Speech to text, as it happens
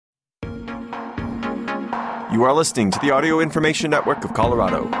You are listening to the Audio Information Network of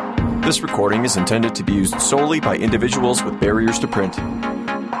Colorado. This recording is intended to be used solely by individuals with barriers to print.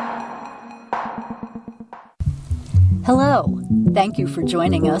 Hello. Thank you for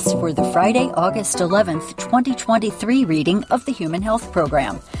joining us for the Friday, August 11th, 2023 reading of the Human Health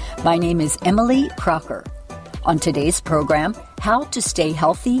Program. My name is Emily Crocker. On today's program, How to Stay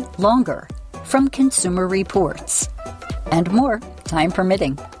Healthy Longer from Consumer Reports. And more, time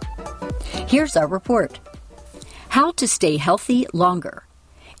permitting. Here's our report. How to stay healthy longer.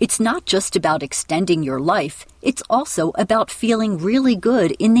 It's not just about extending your life, it's also about feeling really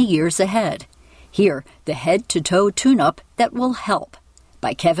good in the years ahead. Here, the head-to-toe tune-up that will help,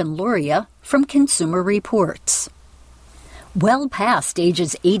 by Kevin Luria from Consumer Reports. Well past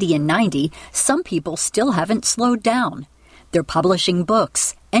ages 80 and 90, some people still haven't slowed down. They're publishing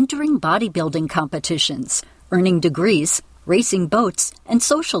books, entering bodybuilding competitions, earning degrees, racing boats, and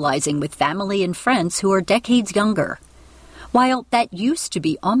socializing with family and friends who are decades younger. While that used to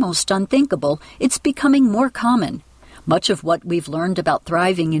be almost unthinkable, it's becoming more common. Much of what we've learned about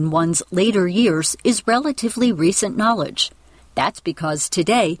thriving in one's later years is relatively recent knowledge. That's because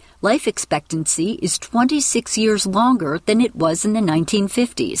today, life expectancy is 26 years longer than it was in the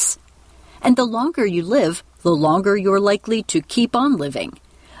 1950s. And the longer you live, the longer you're likely to keep on living.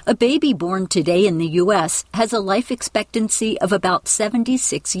 A baby born today in the U.S. has a life expectancy of about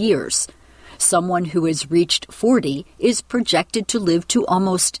 76 years. Someone who has reached 40 is projected to live to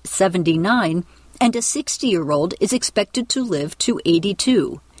almost 79, and a 60-year-old is expected to live to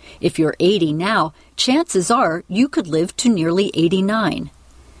 82. If you're 80 now, chances are you could live to nearly 89.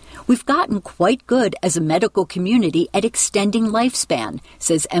 We've gotten quite good as a medical community at extending lifespan,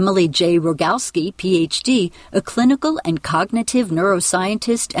 says Emily J. Rogalski, Ph.D., a clinical and cognitive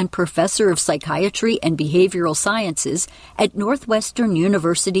neuroscientist and professor of psychiatry and behavioral sciences at Northwestern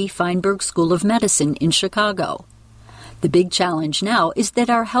University Feinberg School of Medicine in Chicago. The big challenge now is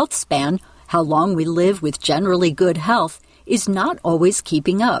that our health span, how long we live with generally good health, is not always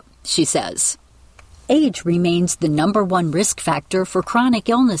keeping up, she says. Age remains the number one risk factor for chronic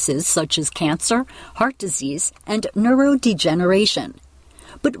illnesses such as cancer, heart disease, and neurodegeneration.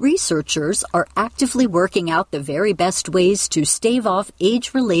 But researchers are actively working out the very best ways to stave off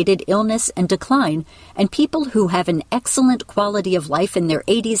age-related illness and decline, and people who have an excellent quality of life in their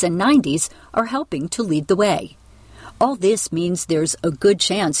 80s and 90s are helping to lead the way. All this means there's a good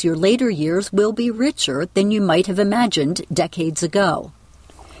chance your later years will be richer than you might have imagined decades ago.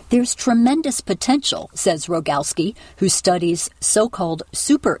 There's tremendous potential, says Rogalski, who studies so-called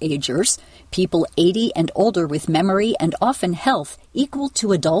superagers, people 80 and older with memory and often health equal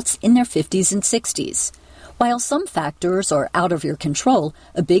to adults in their 50s and 60s. While some factors are out of your control,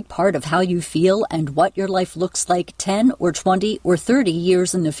 a big part of how you feel and what your life looks like 10 or 20 or 30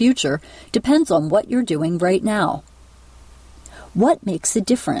 years in the future depends on what you're doing right now. What makes a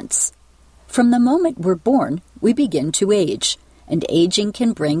difference? From the moment we're born, we begin to age, and aging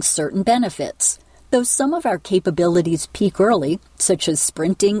can bring certain benefits. Though some of our capabilities peak early, such as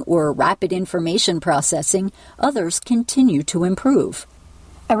sprinting or rapid information processing, others continue to improve.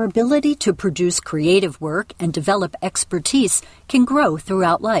 Our ability to produce creative work and develop expertise can grow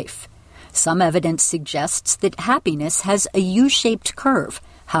throughout life. Some evidence suggests that happiness has a U-shaped curve,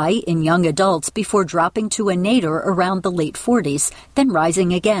 high in young adults before dropping to a nadir around the late 40s, then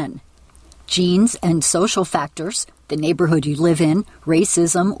rising again. Genes and social factors, the neighborhood you live in,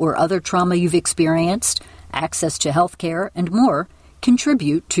 racism or other trauma you've experienced, access to health care, and more,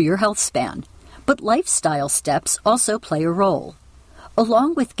 contribute to your health span. But lifestyle steps also play a role.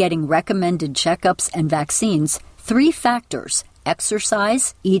 Along with getting recommended checkups and vaccines, 3 factors,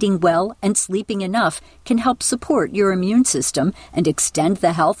 exercise, eating well, and sleeping enough, can help support your immune system and extend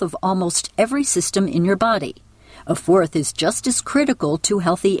the health of almost every system in your body. A 4th is just as critical to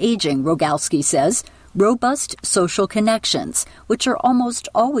healthy aging, Rogalski says, robust social connections, which are almost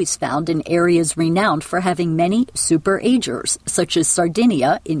always found in areas renowned for having many superagers, such as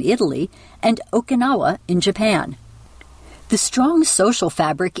Sardinia in Italy and Okinawa in Japan. The strong social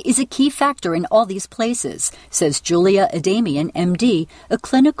fabric is a key factor in all these places, says Julia Adamian, MD, a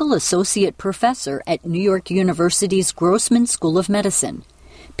clinical associate professor at New York University's Grossman School of Medicine.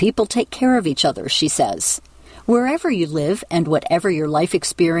 People take care of each other, she says. Wherever you live and whatever your life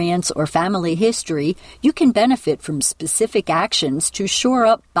experience or family history, you can benefit from specific actions to shore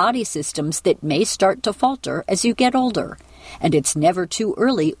up body systems that may start to falter as you get older. And it's never too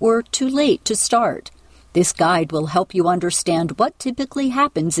early or too late to start. This guide will help you understand what typically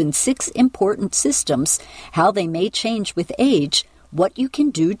happens in 6 important systems, how they may change with age, what you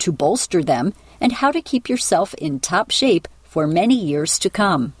can do to bolster them, and how to keep yourself in top shape for many years to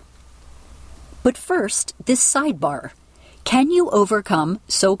come. But first, this sidebar. Can you overcome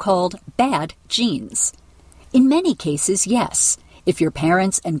so-called bad genes? In many cases, yes. If your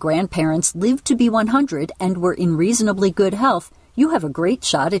parents and grandparents lived to be 100 and were in reasonably good health, you have a great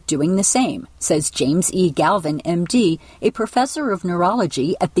shot at doing the same, says James E. Galvin, MD, a professor of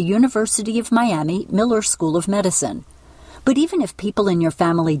neurology at the University of Miami Miller School of Medicine. But even if people in your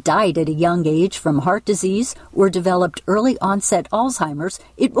family died at a young age from heart disease or developed early-onset Alzheimer's,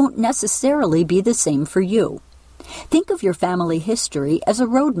 it won't necessarily be the same for you. Think of your family history as a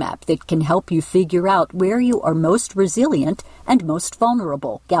roadmap that can help you figure out where you are most resilient and most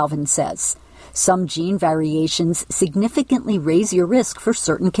vulnerable, Galvin says. Some gene variations significantly raise your risk for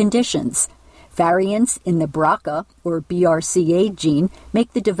certain conditions. Variants in the BRCA or BRCA gene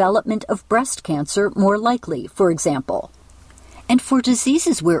make the development of breast cancer more likely, for example. And for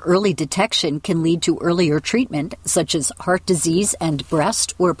diseases where early detection can lead to earlier treatment, such as heart disease and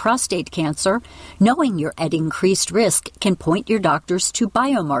breast or prostate cancer, knowing you're at increased risk can point your doctors to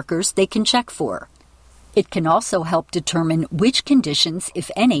biomarkers they can check for. It can also help determine which conditions, if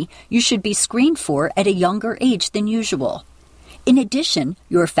any, you should be screened for at a younger age than usual. In addition,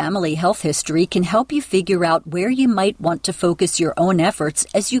 your family health history can help you figure out where you might want to focus your own efforts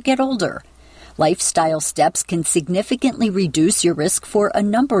as you get older. Lifestyle steps can significantly reduce your risk for a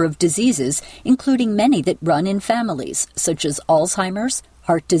number of diseases, including many that run in families, such as Alzheimer's,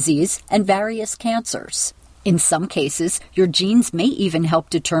 heart disease, and various cancers. In some cases, your genes may even help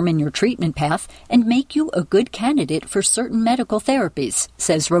determine your treatment path and make you a good candidate for certain medical therapies,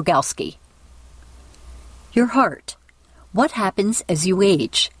 says Rogalski. Your heart. What happens as you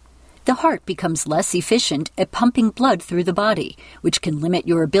age? The heart becomes less efficient at pumping blood through the body, which can limit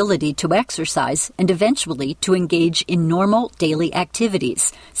your ability to exercise and eventually to engage in normal daily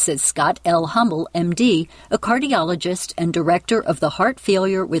activities, says Scott L. Hummel, MD, a cardiologist and director of the Heart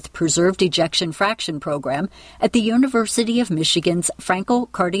Failure with Preserved Ejection Fraction program at the University of Michigan's Frankel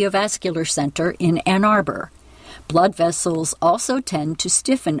Cardiovascular Center in Ann Arbor. Blood vessels also tend to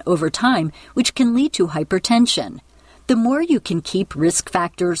stiffen over time, which can lead to hypertension. The more you can keep risk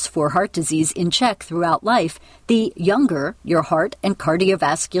factors for heart disease in check throughout life, the younger your heart and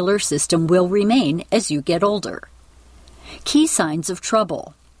cardiovascular system will remain as you get older. Key signs of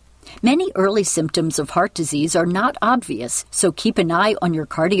trouble. Many early symptoms of heart disease are not obvious, so keep an eye on your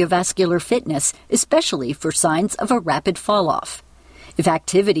cardiovascular fitness, especially for signs of a rapid fall-off. If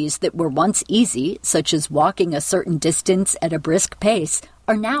activities that were once easy, such as walking a certain distance at a brisk pace,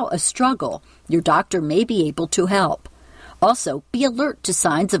 are now a struggle, your doctor may be able to help. Also, be alert to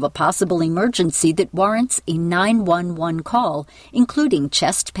signs of a possible emergency that warrants a 911 call, including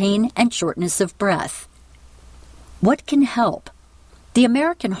chest pain and shortness of breath. What can help? The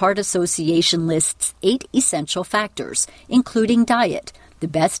American Heart Association lists 8 essential factors, including diet. The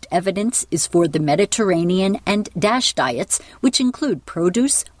best evidence is for the Mediterranean and DASH diets, which include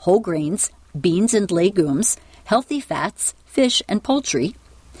produce, whole grains, beans and legumes, healthy fats, fish and poultry,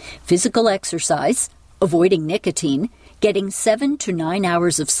 physical exercise, avoiding nicotine, getting 7 to 9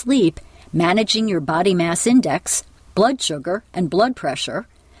 hours of sleep, managing your body mass index, blood sugar and blood pressure,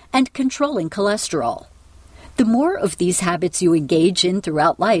 and controlling cholesterol. The more of these habits you engage in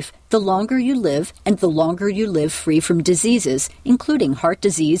throughout life, the longer you live and the longer you live free from diseases, including heart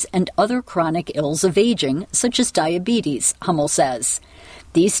disease and other chronic ills of aging, such as diabetes, Hummel says.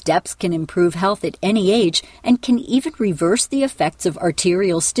 These steps can improve health at any age and can even reverse the effects of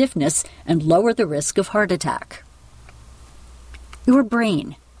arterial stiffness and lower the risk of heart attack. Your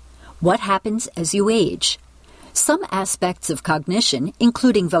brain. What happens as you age? Some aspects of cognition,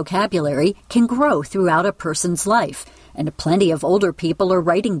 including vocabulary, can grow throughout a person's life, and plenty of older people are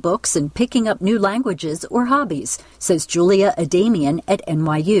writing books and picking up new languages or hobbies, says Julia Adamian at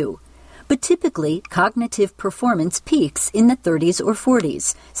NYU. But typically, cognitive performance peaks in the 30s or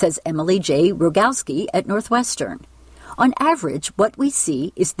 40s, says Emily J. Rogalski at Northwestern. On average, what we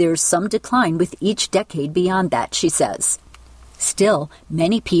see is there's some decline with each decade beyond that, she says. Still,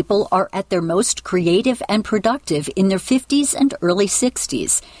 many people are at their most creative and productive in their 50s and early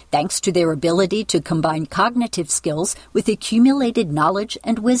 60s, thanks to their ability to combine cognitive skills with accumulated knowledge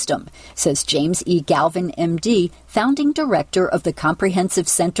and wisdom, says James E. Galvin, MD, founding director of the Comprehensive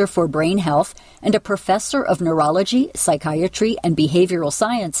Center for Brain Health and a professor of neurology, psychiatry, and behavioral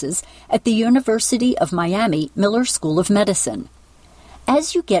sciences at the University of Miami Miller School of Medicine.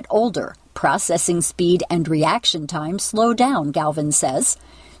 As you get older, processing speed and reaction time slow down, Galvin says,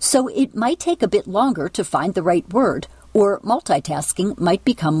 so it might take a bit longer to find the right word, or multitasking might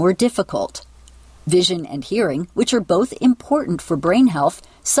become more difficult. Vision and hearing, which are both important for brain health,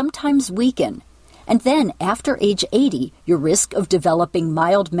 sometimes weaken, And then, after age 80, your risk of developing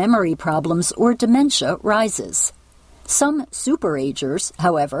mild memory problems or dementia rises. Some superagers,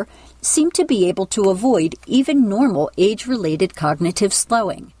 however, seem to be able to avoid even normal age-related cognitive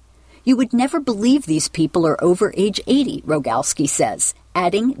slowing. You would never believe these people are over age 80, Rogalski says,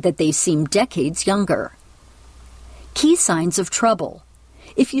 adding that they seem decades younger. Key signs of trouble.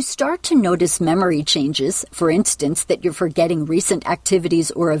 If you start to notice memory changes, for instance, that you're forgetting recent activities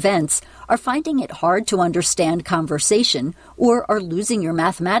or events, are finding it hard to understand conversation, or are losing your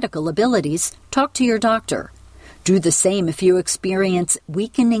mathematical abilities, talk to your doctor. Do the same if you experience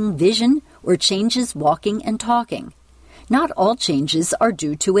weakening vision or changes walking and talking. Not all changes are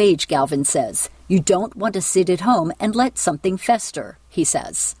due to age, Galvin says. You don't want to sit at home and let something fester, he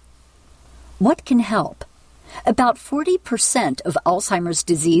says. What can help? About 40% of Alzheimer's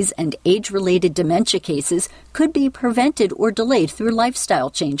disease and age-related dementia cases could be prevented or delayed through lifestyle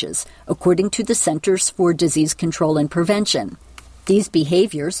changes, according to the Centers for Disease Control and Prevention. These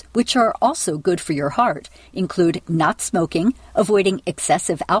behaviors, which are also good for your heart, include not smoking, avoiding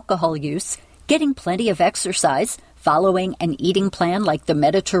excessive alcohol use, getting plenty of exercise, following an eating plan like the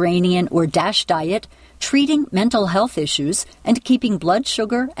Mediterranean or DASH diet, treating mental health issues, and keeping blood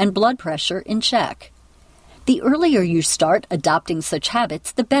sugar and blood pressure in check. The earlier you start adopting such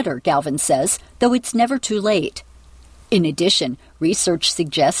habits, the better, Galvin says, though it's never too late. In addition, research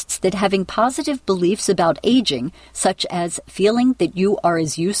suggests that having positive beliefs about aging, such as feeling that you are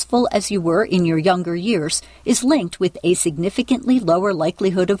as useful as you were in your younger years, is linked with a significantly lower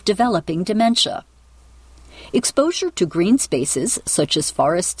likelihood of developing dementia. Exposure to green spaces, such as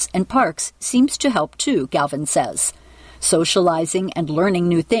forests and parks, seems to help too, Galvin says. Socializing and learning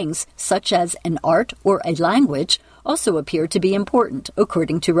new things, such as an art or a language, also appear to be important,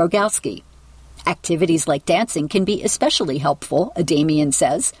 according to Rogalski. Activities like dancing can be especially helpful, Adamian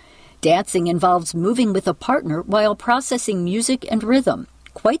says. Dancing involves moving with a partner while processing music and rhythm,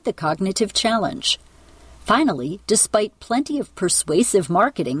 quite the cognitive challenge. Finally, despite plenty of persuasive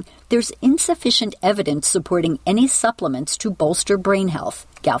marketing, there's insufficient evidence supporting any supplements to bolster brain health,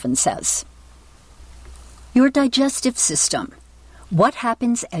 Galvin says. Your digestive system. What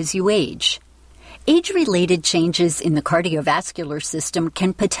happens as you age? Age-related changes in the cardiovascular system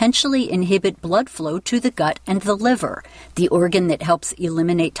can potentially inhibit blood flow to the gut and the liver, the organ that helps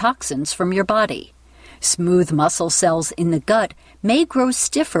eliminate toxins from your body. Smooth muscle cells in the gut may grow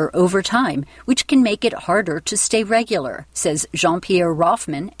stiffer over time, which can make it harder to stay regular, says Jean-Pierre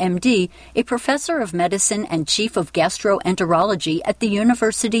Rothman, MD, a professor of medicine and chief of gastroenterology at the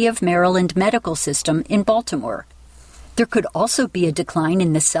University of Maryland Medical System in Baltimore. There could also be a decline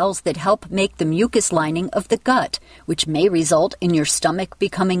in the cells that help make the mucus lining of the gut, which may result in your stomach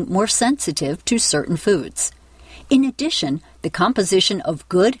becoming more sensitive to certain foods. In addition, the composition of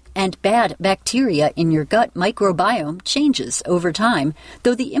good and bad bacteria in your gut microbiome changes over time,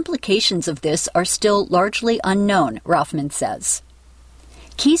 though the implications of this are still largely unknown, Rothman says.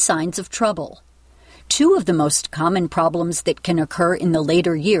 Key signs of trouble. Two of the most common problems that can occur in the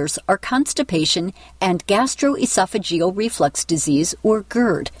later years are constipation and gastroesophageal reflux disease, or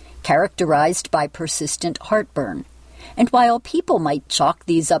GERD, characterized by persistent heartburn. And while people might chalk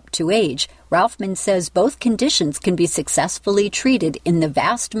these up to age, Rothman says both conditions can be successfully treated in the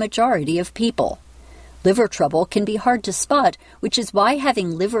vast majority of people. Liver trouble can be hard to spot, which is why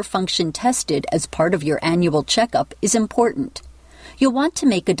having liver function tested as part of your annual checkup is important. You'll want to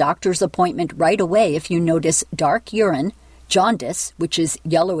make a doctor's appointment right away if you notice dark urine, jaundice, which is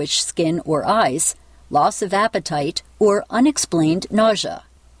yellowish skin or eyes, loss of appetite, or unexplained nausea.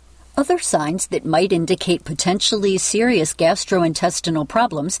 Other signs that might indicate potentially serious gastrointestinal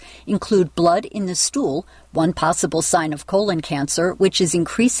problems include blood in the stool, one possible sign of colon cancer, which is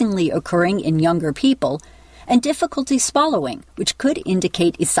increasingly occurring in younger people, and difficulty swallowing, which could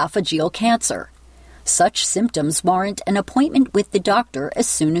indicate esophageal cancer. Such symptoms warrant an appointment with the doctor as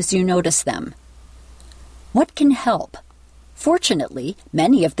soon as you notice them. What can help? Fortunately,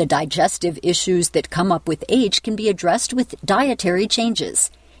 many of the digestive issues that come up with age can be addressed with dietary changes.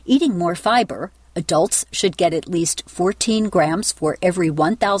 Eating more fiber, adults should get at least 14 grams for every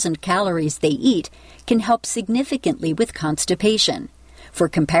 1,000 calories they eat, can help significantly with constipation. For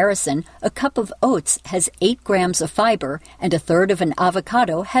comparison, a cup of oats has 8 grams of fiber and a third of an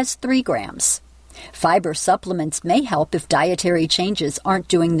avocado has 3 grams. Fiber supplements may help if dietary changes aren't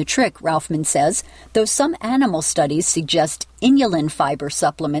doing the trick, Rothman says, though some animal studies suggest inulin fiber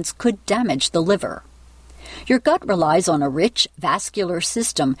supplements could damage the liver. Your gut relies on a rich vascular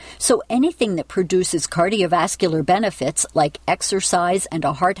system, so anything that produces cardiovascular benefits like exercise and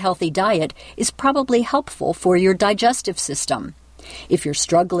a heart-healthy diet is probably helpful for your digestive system. If you're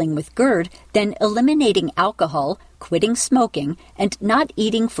struggling with GERD, then eliminating alcohol, quitting smoking, and not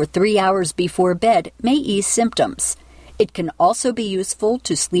eating for 3 hours before bed may ease symptoms. It can also be useful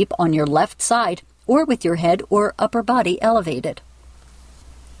to sleep on your left side or with your head or upper body elevated.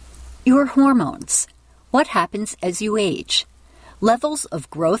 Your hormones. What happens as you age? Levels of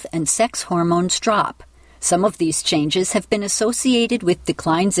growth and sex hormones drop. Some of these changes have been associated with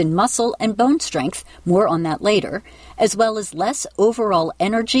declines in muscle and bone strength, more on that later, as well as less overall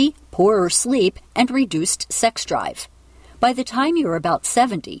energy, poorer sleep, and reduced sex drive. By the time you're about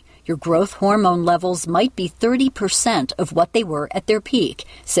 70, your growth hormone levels might be 30% of what they were at their peak,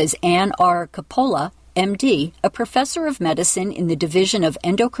 says Ann R. Coppola, MD, a professor of medicine in the Division of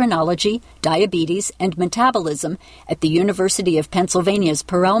Endocrinology, Diabetes, and Metabolism at the University of Pennsylvania's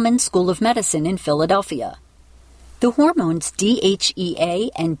Perelman School of Medicine in Philadelphia. The hormones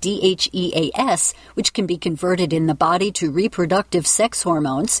DHEA and DHEAS, which can be converted in the body to reproductive sex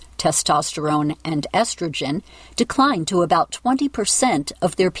hormones, testosterone and estrogen, decline to about 20%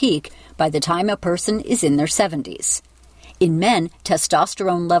 of their peak by the time a person is in their 70s. In men,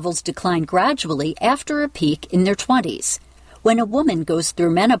 testosterone levels decline gradually after a peak in their 20s. When a woman goes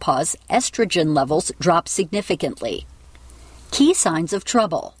through menopause, estrogen levels drop significantly. Key signs of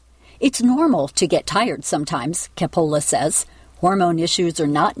trouble. It's normal to get tired sometimes, Coppola says. Hormone issues are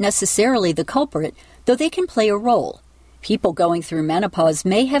not necessarily the culprit, though they can play a role. People going through menopause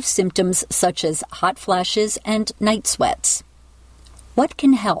may have symptoms such as hot flashes and night sweats. What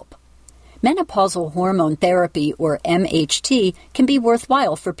can help? Menopausal hormone therapy, or MHT, can be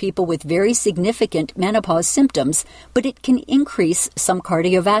worthwhile for people with very significant menopause symptoms, but it can increase some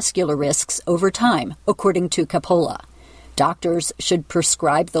cardiovascular risks over time, according to Coppola. Doctors should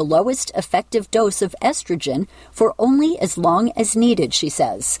prescribe the lowest effective dose of estrogen for only as long as needed, she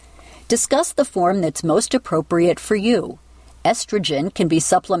says. Discuss the form that's most appropriate for you. Estrogen can be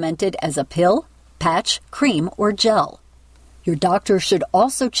supplemented as a pill, patch, cream, or gel. Your doctor should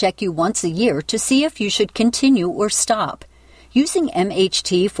also check you once a year to see if you should continue or stop. Using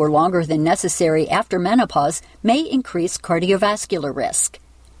MHT for longer than necessary after menopause may increase cardiovascular risk.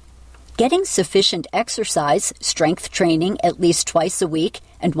 Getting sufficient exercise, strength training at least twice a week,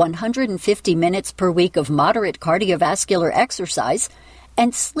 and 150 minutes per week of moderate cardiovascular exercise,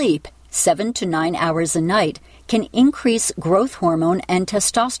 and sleep 7 to 9 hours a night can increase growth hormone and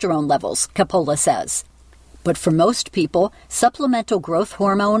testosterone levels, Coppola says. But for most people, supplemental growth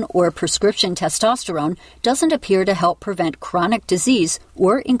hormone or prescription testosterone doesn't appear to help prevent chronic disease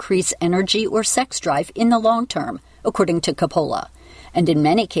or increase energy or sex drive in the long term, according to Coppola. And in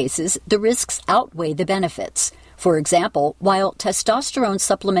many cases, the risks outweigh the benefits. For example, while testosterone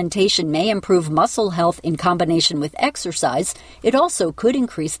supplementation may improve muscle health in combination with exercise, it also could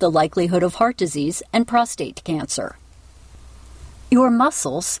increase the likelihood of heart disease and prostate cancer. Your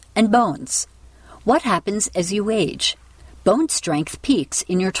muscles and bones. What happens as you age? Bone strength peaks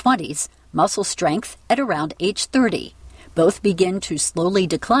in your 20s, muscle strength at around age 30. Both begin to slowly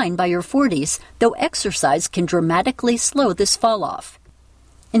decline by your 40s, though exercise can dramatically slow this fall-off.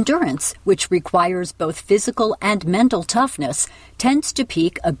 Endurance, which requires both physical and mental toughness, tends to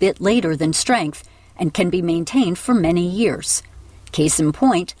peak a bit later than strength and can be maintained for many years. Case in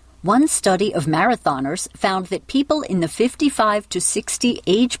point, one study of marathoners found that people in the 55 to 60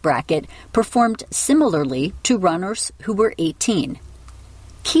 age bracket performed similarly to runners who were 18.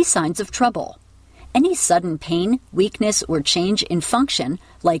 Key signs of trouble. Any sudden pain, weakness, or change in function,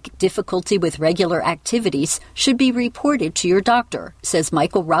 like difficulty with regular activities, should be reported to your doctor, says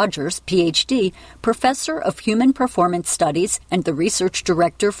Michael Rogers, Ph.D., professor of human performance studies and the research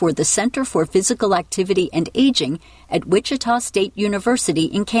director for the Center for Physical Activity and Aging at Wichita State University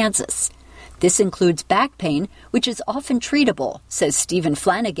in Kansas. This includes back pain, which is often treatable, says Stephen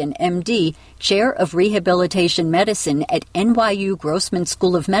Flanagan, M.D., Chair of Rehabilitation Medicine at NYU Grossman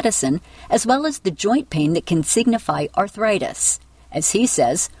School of Medicine, as well as the joint pain that can signify arthritis. As he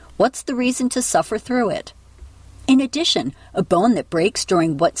says, what's the reason to suffer through it? In addition, a bone that breaks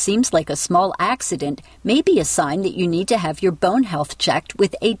during what seems like a small accident may be a sign that you need to have your bone health checked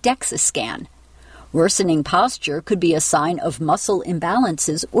with a DEXA scan. Worsening posture could be a sign of muscle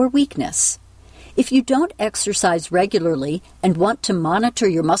imbalances or weakness. If you don't exercise regularly and want to monitor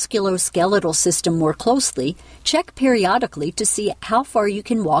your musculoskeletal system more closely, check periodically to see how far you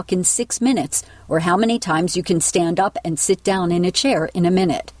can walk in 6 minutes or how many times you can stand up and sit down in a chair in a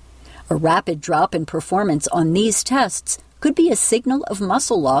minute. A rapid drop in performance on these tests could be a signal of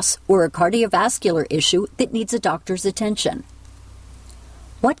muscle loss or a cardiovascular issue that needs a doctor's attention.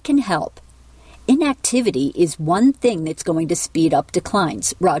 What can help? Inactivity is one thing that's going to speed up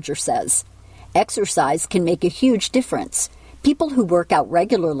declines, Roger says. Exercise can make a huge difference. People who work out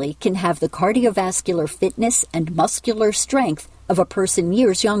regularly can have the cardiovascular fitness and muscular strength of a person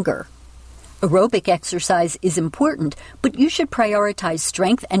years younger. Aerobic exercise is important, but you should prioritize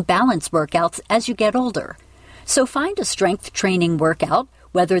strength and balance workouts as you get older. So find a strength training workout,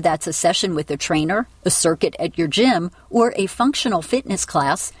 whether that's a session with a trainer, a circuit at your gym, or a functional fitness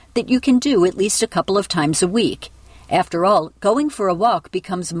class that you can do at least a couple of times a week. After all, going for a walk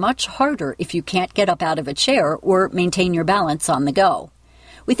becomes much harder if you can't get up out of a chair or maintain your balance on the go.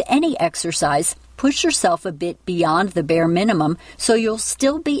 With any exercise, push yourself a bit beyond the bare minimum so you'll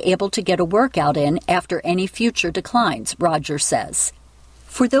still be able to get a workout in after any future declines, Rogers says.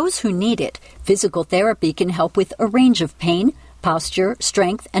 For those who need it, physical therapy can help with a range of pain, posture,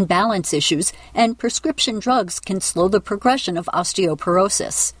 strength, and balance issues, and prescription drugs can slow the progression of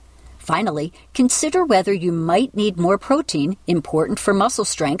osteoporosis. Finally, consider whether you might need more protein, important for muscle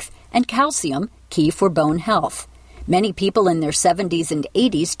strength, and calcium, key for bone health. Many people in their 70s and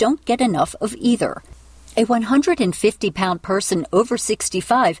 80s don't get enough of either. A 150-pound person over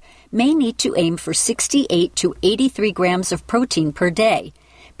 65 may need to aim for 68 to 83 grams of protein per day.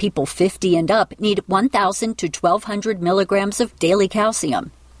 People 50 and up need 1,000 to 1,200 milligrams of daily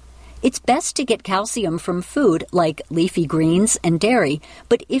calcium. It's best to get calcium from food like leafy greens and dairy,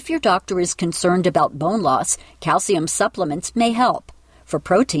 but if your doctor is concerned about bone loss, calcium supplements may help. For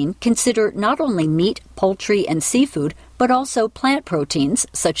protein, consider not only meat, poultry, and seafood, but also plant proteins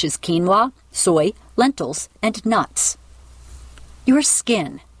such as quinoa, soy, lentils, and nuts. Your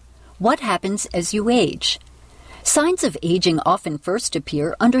skin. What happens as you age? Signs of aging often first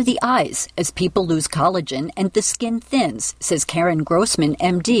appear under the eyes as people lose collagen and the skin thins, says Karen Grossman,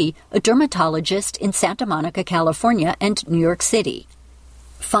 MD, a dermatologist in Santa Monica, California, and New York City.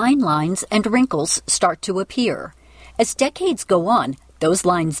 Fine lines and wrinkles start to appear. As decades go on, those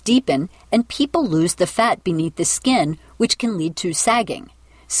lines deepen and people lose the fat beneath the skin, which can lead to sagging.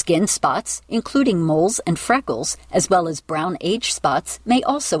 Skin spots, including moles and freckles, as well as brown age spots, may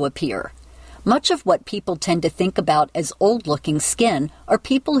also appear. Much of what people tend to think about as old-looking skin are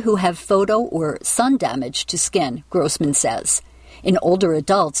people who have photo or sun damage to skin, Grossman says. In older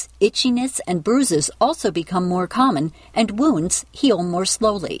adults, itchiness and bruises also become more common, and wounds heal more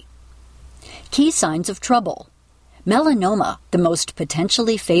slowly. Key signs of trouble. Melanoma, the most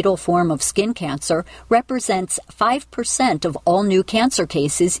potentially fatal form of skin cancer, represents 5% of all new cancer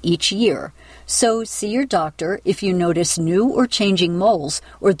cases each year. So see your doctor if you notice new or changing moles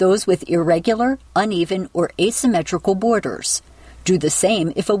or those with irregular, uneven, or asymmetrical borders. Do the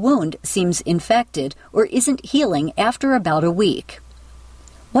same if a wound seems infected or isn't healing after about a week.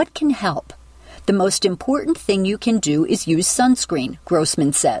 What can help? The most important thing you can do is use sunscreen,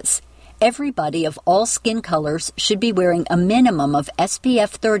 Grossman says. Everybody of all skin colors should be wearing a minimum of SPF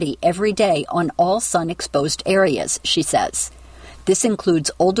 30 every day on all sun-exposed areas, she says. This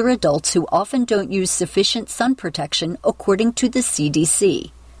includes older adults who often don't use sufficient sun protection, according to the CDC.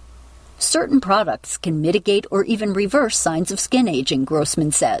 Certain products can mitigate or even reverse signs of skin aging,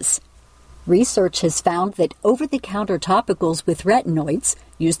 Grossman says. Research has found that over-the-counter topicals with retinoids,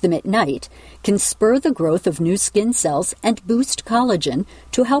 use them at night, can spur the growth of new skin cells and boost collagen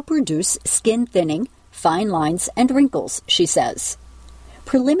to help reduce skin thinning, fine lines, and wrinkles, she says.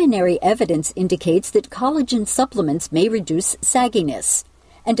 Preliminary evidence indicates that collagen supplements may reduce sagginess,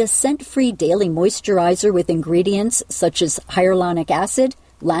 and a scent-free daily moisturizer with ingredients such as hyaluronic acid,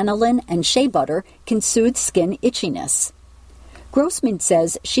 lanolin, and shea butter can soothe skin itchiness. Grossman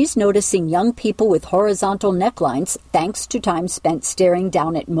says she's noticing young people with horizontal necklines thanks to time spent staring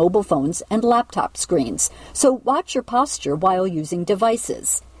down at mobile phones and laptop screens, so watch your posture while using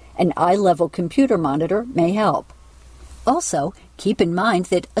devices. An eye-level computer monitor may help. Also, keep in mind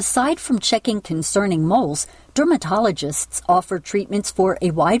that aside from checking concerning moles, dermatologists offer treatments for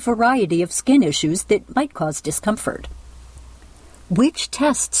a wide variety of skin issues that might cause discomfort. Which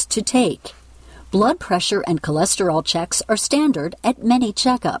tests to take? Blood pressure and cholesterol checks are standard at many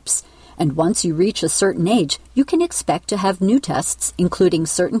checkups, and once you reach a certain age, you can expect to have new tests, including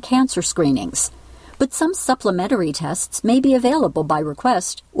certain cancer screenings. But some supplementary tests may be available by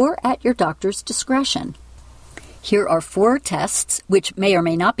request or at your doctor's discretion. Here are 4 tests which may or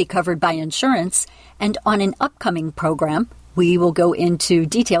may not be covered by insurance, and on an upcoming program, we will go into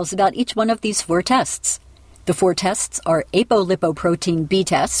details about each one of these 4 tests. The 4 tests are apolipoprotein B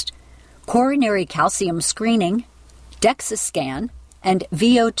test, coronary calcium screening, DEXA scan, and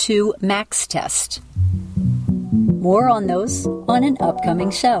VO2 max test. More on those on an upcoming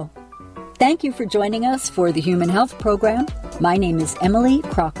show. Thank you for joining us for the Human Health Program. My name is Emily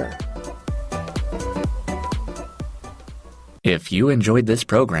Crocker. If you enjoyed this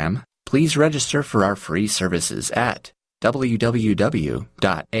program, please register for our free services at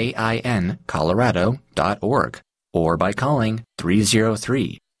www.aincolorado.org or by calling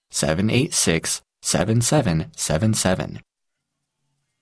 303-786-7777.